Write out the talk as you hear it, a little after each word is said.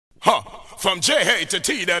From J to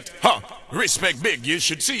T that, respect big, you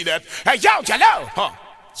should see that. Hey, yo, hello,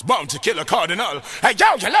 it's bound to kill a cardinal. Hey,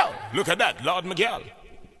 yo, hello, look at that, Lord Miguel.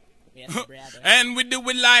 And we do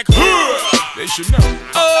it like, they should know.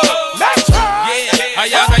 That's right. Yeah,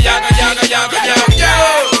 yaga, yaga, yaga, yaga, yaga,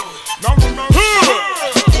 yaga.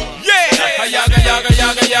 Yeah, yaga, yaga,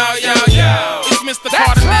 yaga, yaga, yaga. It's Mr.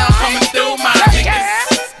 Kardinal coming through, my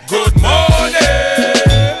niggas. Good morning.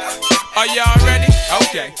 Are y'all ready?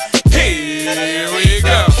 Okay. Here we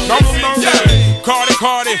go.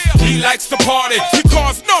 Cardi, he likes to party. He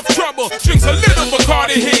caused enough trouble, drinks a little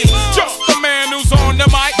Bacardi. He's just the man who's on the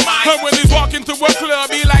mic. And when he's walking through a club,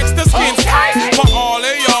 he likes the skin tight. For all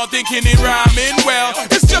of y'all thinking he rhyming well,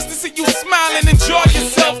 it's just to see you smile and enjoy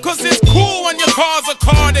yourself. Cause it's cool when your car's a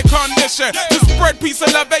cardiac condition. To spread peace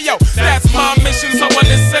and love, hey, yo, that's my mission. So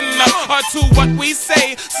listen up to what we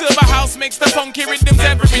say. Silver House makes the funky rhythms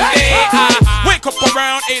every day. I wake up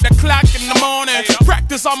around 8 o'clock in the morning,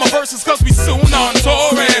 practice all my verses cause we soon on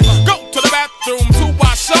touring. Go to the bathroom to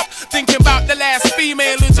wash up, thinking about the last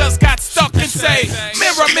female who just got stuck, and say,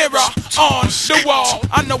 mirror, mirror on the wall.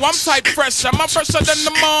 I know I'm type fresher, I'm fresher than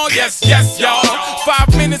them all. Yes, yes, y'all.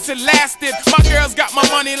 5 minutes it lasted. My girls got my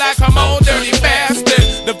money like I'm old dirty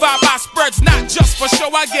bastard. The vibe I spread's not just for show.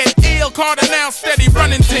 I get ill, Kardinal steady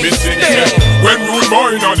running things still. When rude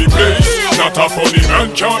boy in the place, not a funny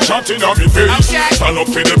man can't chat in on me face. Stand up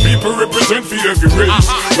for the people, represent for every race.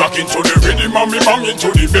 Rocking to the rhythm and me banging to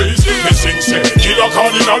the bass. Me sing say, killer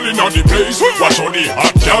Kardinal in on the place. Watch how the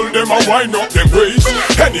hot gal them a wind up them waist.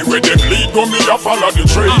 Anyway them lead go me a follow the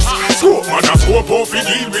trace. Scope man a scope off he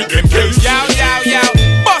deal with them case. Yow, yow, yow,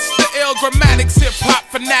 bust the ill grammatics, hip-hop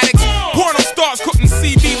fanatics. Porno stars couldn't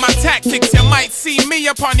see me, my tactics. You might see me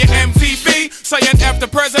upon your MTV, saying F the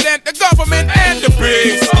president, the government, and the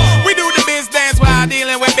biz. We do the biz dance while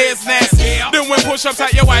dealing with business. Doing push-ups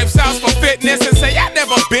at your wife's house for fitness, and say I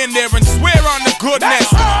never been there and swear on the goodness.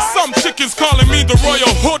 Some chickens calling me the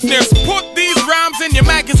royal hoodness. Put these rhymes in your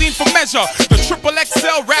magazine for measure. The triple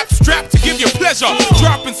XL rap strap to give you pleasure.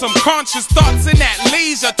 Dropping some conscious thoughts in that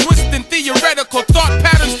leisure, twisting theoretical thought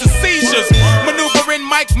patterns to seizures. Maneuvering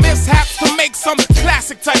mic mishaps to make some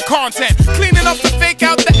classic type content. Cleaning up to fake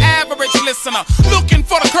out the average listener. Looking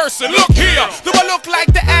for the cursor. Look here, do I look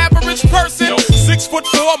like the average person?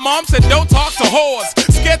 6'4", mom said don't talk to whores.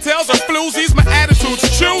 Scaretels or floozies, my attitude's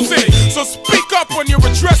choosy. So speak up when you're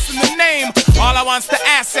addressing the name. All I want's the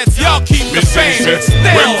assets, y'all keep the fame.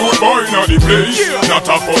 When good boy in the place, not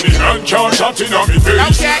a funny man can't chat in on me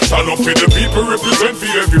face. Stand up for the people, represent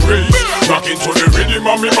for every race. Rocking to the rhythm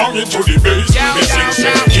and me banging to the bass. Me sing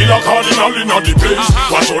say, killer Kardinal in the place.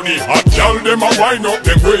 Watch how the hot gal them a wind up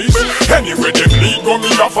them waist. Anyway them lead go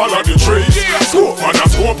me a follow the trace. Scope man a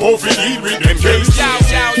scope off he deal with them case.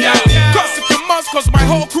 Cause if you must, cause my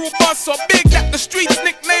whole crew bust so big that the streets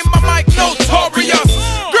nickname my mic Notorious.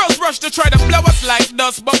 Girls rush to try to blow us like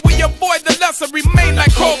dust, but we avoid the lust and remain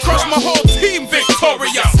like cold crush. My whole team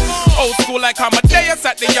victorious. Old school like Amadeus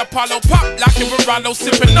at the Apollo. Pop locking with Rollo,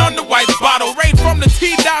 sipping on the white bottle. Rain from the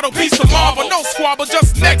T-Dottle, piece of marble. No squabble,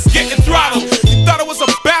 just necks getting throttled. You thought it was a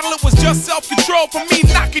battle, it was just self-control. For me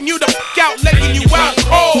knocking you the f*** out, letting you out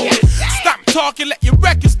cold. Stop talking, let your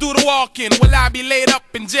records do the walking. Will I be laid up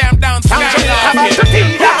and jammed down skylarking?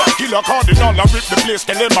 Killer Kardinal a rip the place,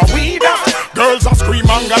 tell them a weed up. Girls a scream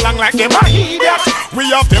and go along like them a idiot. We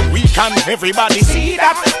have them weak and everybody see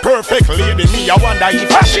that. Perfect lady, me I wonder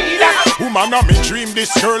if I she that. Woman of me dream,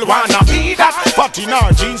 this girl wanna be that. Fat in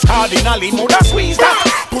her jeans, Kardinal he moulda squeeze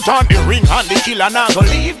that. Put on the ring and the killer now go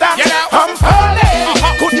leave that. I'm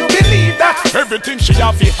falling, could you believe that? Everything she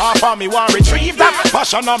have for half of me want retrieve that.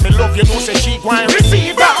 Passion and me love, you know say she go and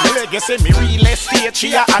receive that. Me legacy, me real estate,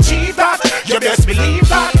 she a achieve that. You best believe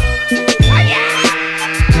that.